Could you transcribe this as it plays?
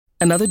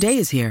Another day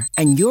is here,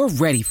 and you're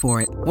ready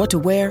for it. What to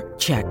wear?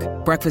 Check.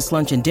 Breakfast,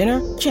 lunch, and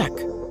dinner? Check.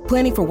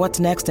 Planning for what's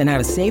next and how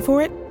to save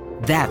for it?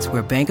 That's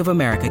where Bank of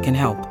America can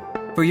help.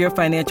 For your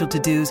financial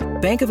to-dos,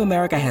 Bank of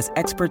America has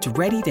experts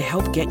ready to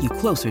help get you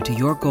closer to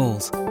your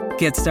goals.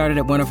 Get started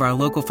at one of our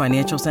local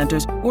financial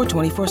centers or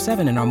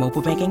 24/7 in our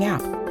mobile banking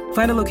app.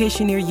 Find a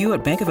location near you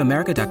at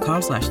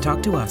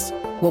bankofamerica.com/talktous.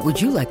 What would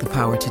you like the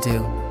power to do?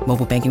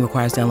 Mobile banking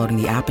requires downloading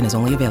the app and is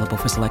only available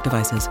for select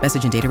devices.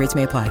 Message and data rates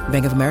may apply.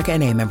 Bank of America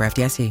N.A., member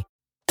FDIC.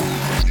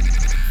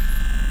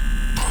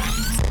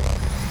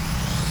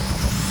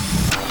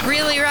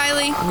 Really,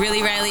 Riley?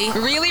 Really, Riley?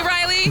 Really,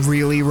 Riley?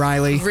 Really,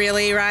 Riley?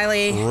 Really,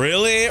 Riley?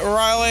 Really,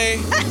 Riley?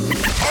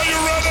 Are you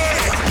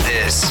ready?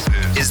 This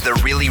is the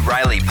Really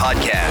Riley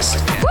podcast.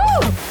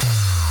 Woo!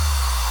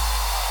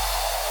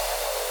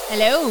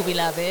 Hello,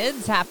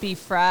 beloveds. Happy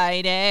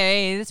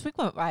Friday. This week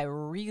went by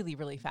really,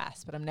 really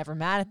fast, but I'm never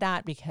mad at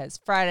that because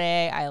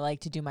Friday, I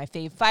like to do my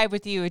fave five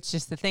with you. It's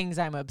just the things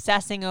I'm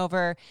obsessing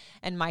over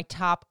and my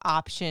top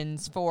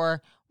options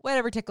for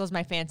whatever tickles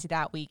my fancy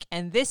that week.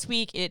 And this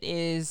week, it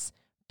is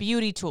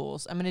beauty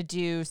tools. I'm going to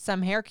do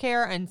some hair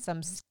care and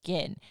some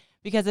skin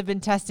because I've been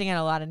testing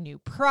out a lot of new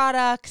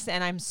products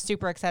and I'm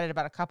super excited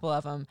about a couple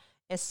of them,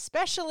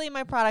 especially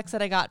my products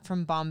that I got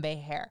from Bombay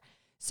Hair.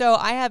 So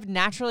I have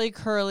naturally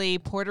curly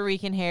Puerto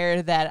Rican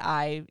hair that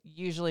I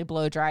usually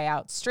blow dry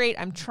out straight.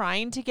 I'm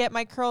trying to get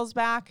my curls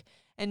back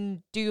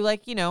and do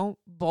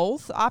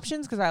both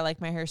options because I like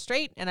my hair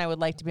straight and I would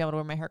like to be able to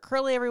wear my hair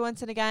curly every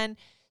once and again.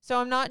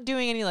 So I'm not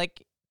doing any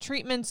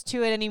treatments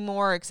to it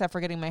anymore except for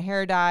getting my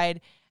hair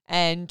dyed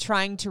and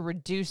trying to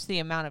reduce the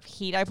amount of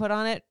heat I put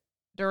on it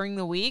during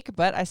the week,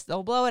 but I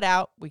still blow it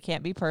out. We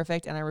can't be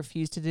perfect, and I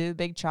refuse to do the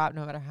big chop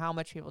no matter how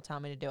much people tell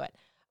me to do it.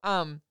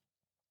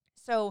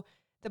 So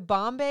the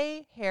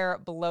Bombay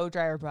Hair Blow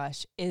Dryer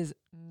Brush is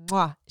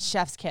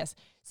chef's kiss.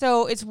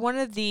 So it's one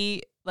of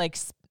the,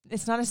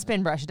 it's not a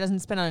spin brush. It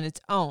doesn't spin on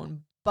its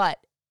own, but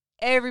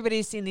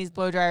everybody's seen these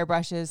blow dryer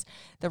brushes,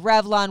 the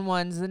Revlon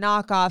ones, the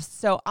knockoffs.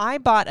 So I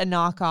bought a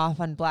knockoff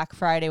on Black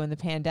Friday when the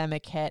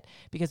pandemic hit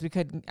because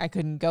I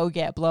couldn't go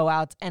get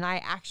blowouts, and I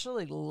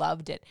actually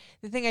loved it.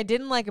 The thing I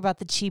didn't like about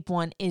the cheap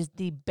one is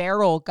the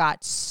barrel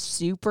got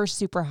super,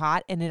 super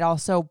hot, and it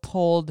also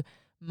pulled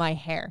my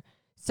hair.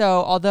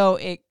 So although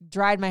it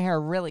dried my hair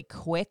really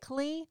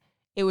quickly,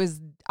 it was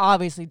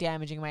obviously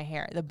damaging my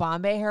hair. The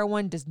Bombay Hair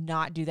one does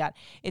not do that.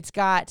 It's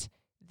got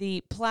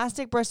the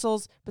plastic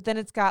bristles, but then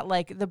it's got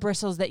the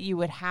bristles that you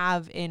would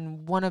have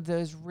in one of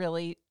those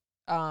really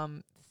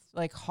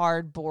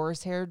hard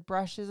boar's hair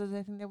brushes, as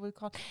I think they would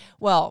call it.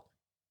 Well,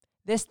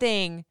 this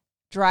thing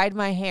dried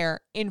my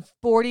hair in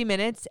 40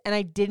 minutes and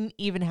I didn't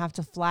even have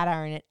to flat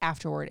iron it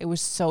afterward. It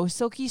was so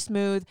silky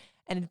smooth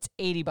and it's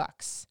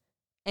 $80.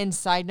 And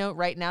side note,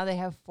 right now they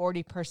have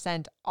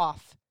 40%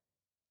 off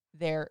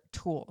their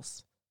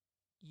tools.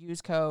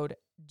 Use code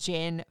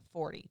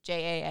JAN40,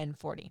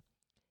 JAN40.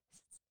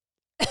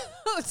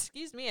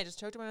 Excuse me, I just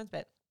choked on my own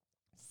spit.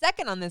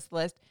 Second on this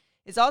list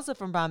is also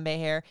from Bombay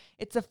Hair.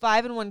 It's a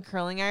 5-in-1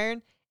 curling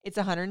iron. It's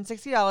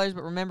 $160,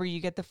 but remember, you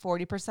get the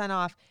 40%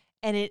 off,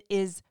 and it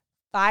is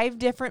 5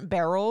 different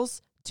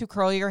barrels to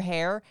curl your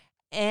hair,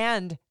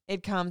 and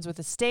it comes with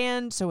a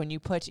stand, so when you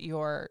put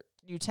your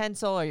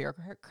utensil or your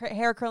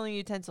hair curling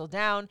utensil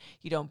down,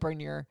 you don't burn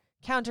your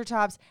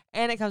countertops,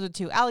 and it comes with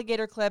 2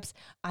 alligator clips.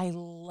 I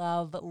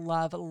love,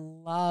 love,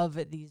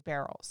 love these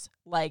barrels.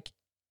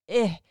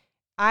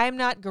 I'm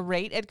not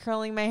great at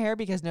curling my hair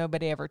because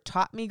nobody ever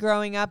taught me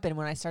growing up. And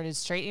when I started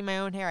straightening my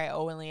own hair, I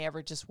only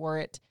ever just wore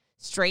it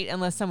straight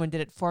unless someone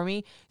did it for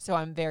me. So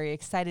I'm very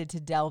excited to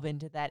delve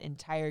into that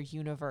entire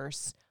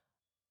universe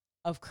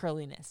of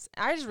curliness.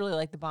 I just really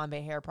like the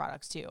Bombay Hair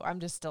products too. I'm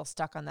just still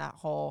stuck on that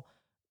whole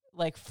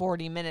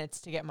 40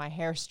 minutes to get my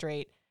hair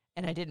straight,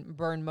 and I didn't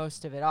burn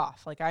most of it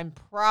off. I'm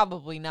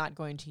probably not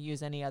going to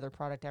use any other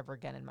product ever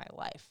again in my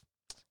life.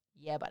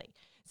 Yeah, buddy.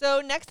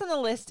 So next on the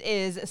list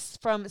is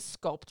from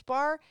Sculpt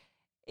Bar.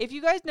 If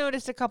you guys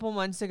noticed a couple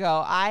months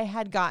ago, I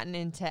had gotten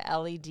into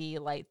LED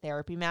light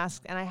therapy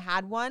masks, and I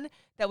had one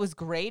that was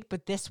great,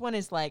 but this one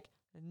is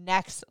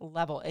next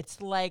level. It's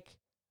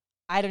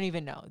I don't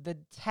even know, the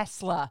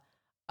Tesla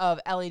of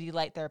LED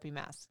light therapy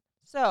masks.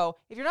 So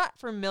if you're not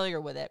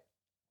familiar with it,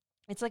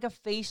 it's like a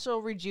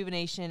facial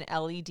rejuvenation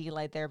LED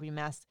light therapy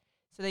mask.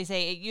 So they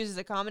say it uses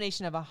a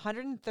combination of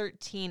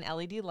 113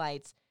 LED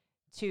lights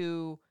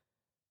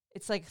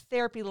it's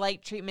therapy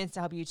light treatments to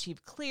help you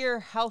achieve clear,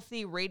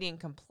 healthy, radiant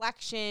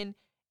complexion.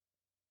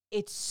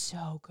 It's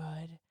so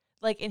good.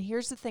 And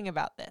here's the thing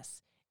about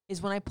this,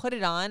 is when I put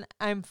it on,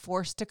 I'm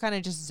forced to kind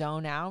of just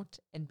zone out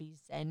and be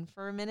zen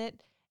for a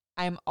minute.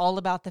 I'm all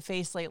about the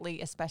face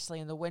lately, especially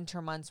in the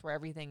winter months where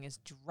everything is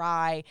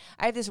dry.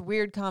 I have this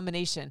weird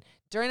combination.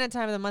 During that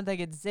time of the month, I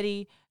get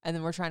zitty, and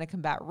then we're trying to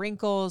combat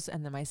wrinkles,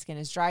 and then my skin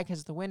is dry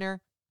because of the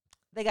winter.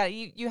 They got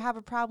you have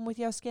a problem with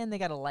your skin, they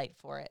got a light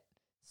for it.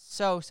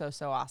 So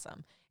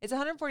awesome. It's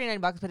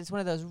 $149, but it's one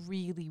of those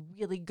really,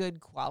 really good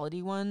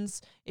quality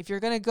ones. If you're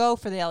going to go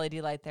for the LED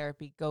light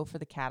therapy, go for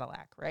the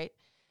Cadillac, right?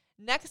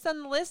 Next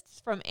on the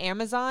list from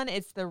Amazon,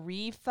 it's the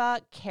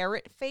Rifa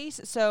Carrot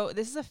Face. So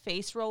this is a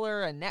face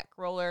roller, a neck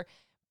roller,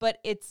 but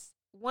it's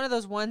one of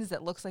those ones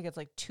that looks like it's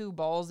like two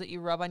balls that you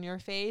rub on your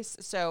face.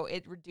 So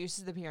it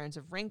reduces the appearance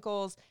of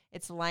wrinkles.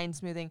 It's line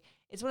smoothing.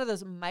 It's one of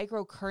those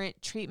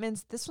microcurrent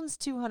treatments. This one's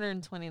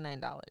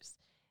 $229.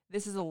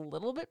 This is a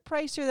little bit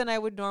pricier than I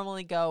would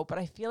normally go, but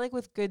I feel like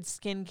with good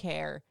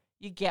skincare,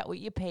 you get what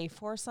you pay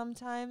for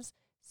sometimes.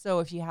 So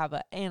if you have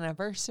an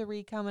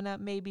anniversary coming up,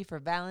 maybe for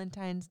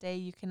Valentine's Day,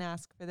 you can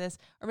ask for this.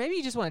 Or maybe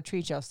you just want to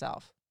treat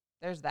yourself.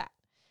 There's that.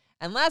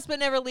 And last but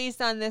never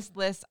least on this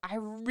list, I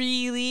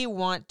really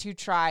want to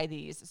try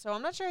these. So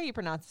I'm not sure how you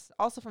pronounce this.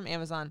 Also from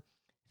Amazon,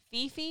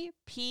 Fifi,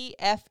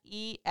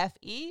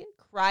 P-F-E-F-E,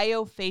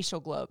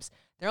 Cryofacial Globes.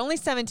 They're only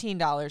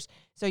 $17.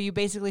 So you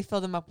basically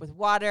fill them up with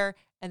water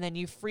and then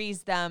you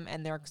freeze them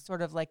and they're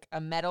sort of like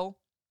a metal.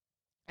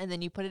 And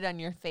then you put it on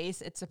your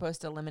face. It's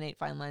supposed to eliminate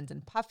fine lines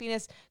and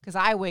puffiness because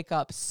I wake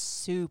up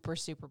super,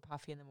 super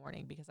puffy in the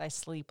morning because I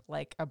sleep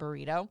like a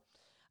burrito.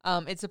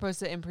 It's supposed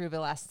to improve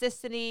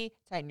elasticity,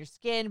 tighten your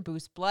skin,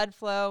 boost blood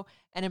flow,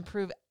 and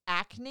improve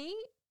acne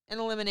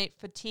and eliminate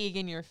fatigue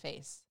in your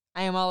face.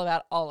 I am all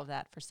about all of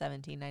that for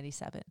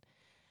 $17.97.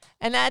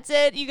 And that's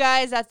it, you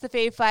guys. That's the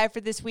Fave 5 for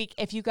this week.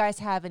 If you guys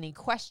have any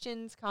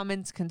questions,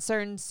 comments,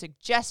 concerns,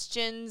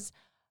 suggestions,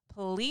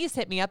 please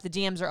hit me up. The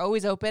DMs are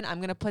always open. I'm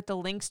going to put the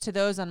links to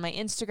those on my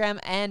Instagram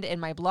and in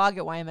my blog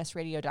at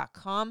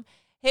ymsradio.com.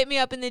 Hit me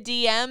up in the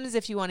DMs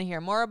if you want to hear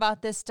more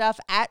about this stuff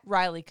at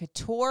Riley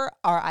Couture,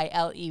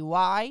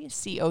 RILEY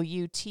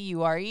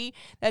COUTURE.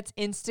 That's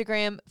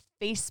Instagram,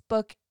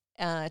 Facebook,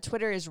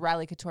 Twitter is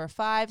Riley Couture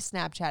 5,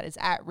 Snapchat is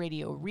at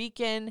Radio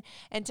Rican,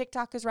 and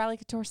TikTok is Riley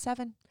Couture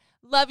 7.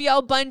 Love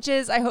y'all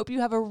bunches. I hope you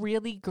have a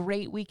really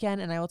great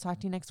weekend, and I will talk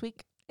to you next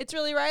week. It's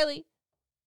Really Riley.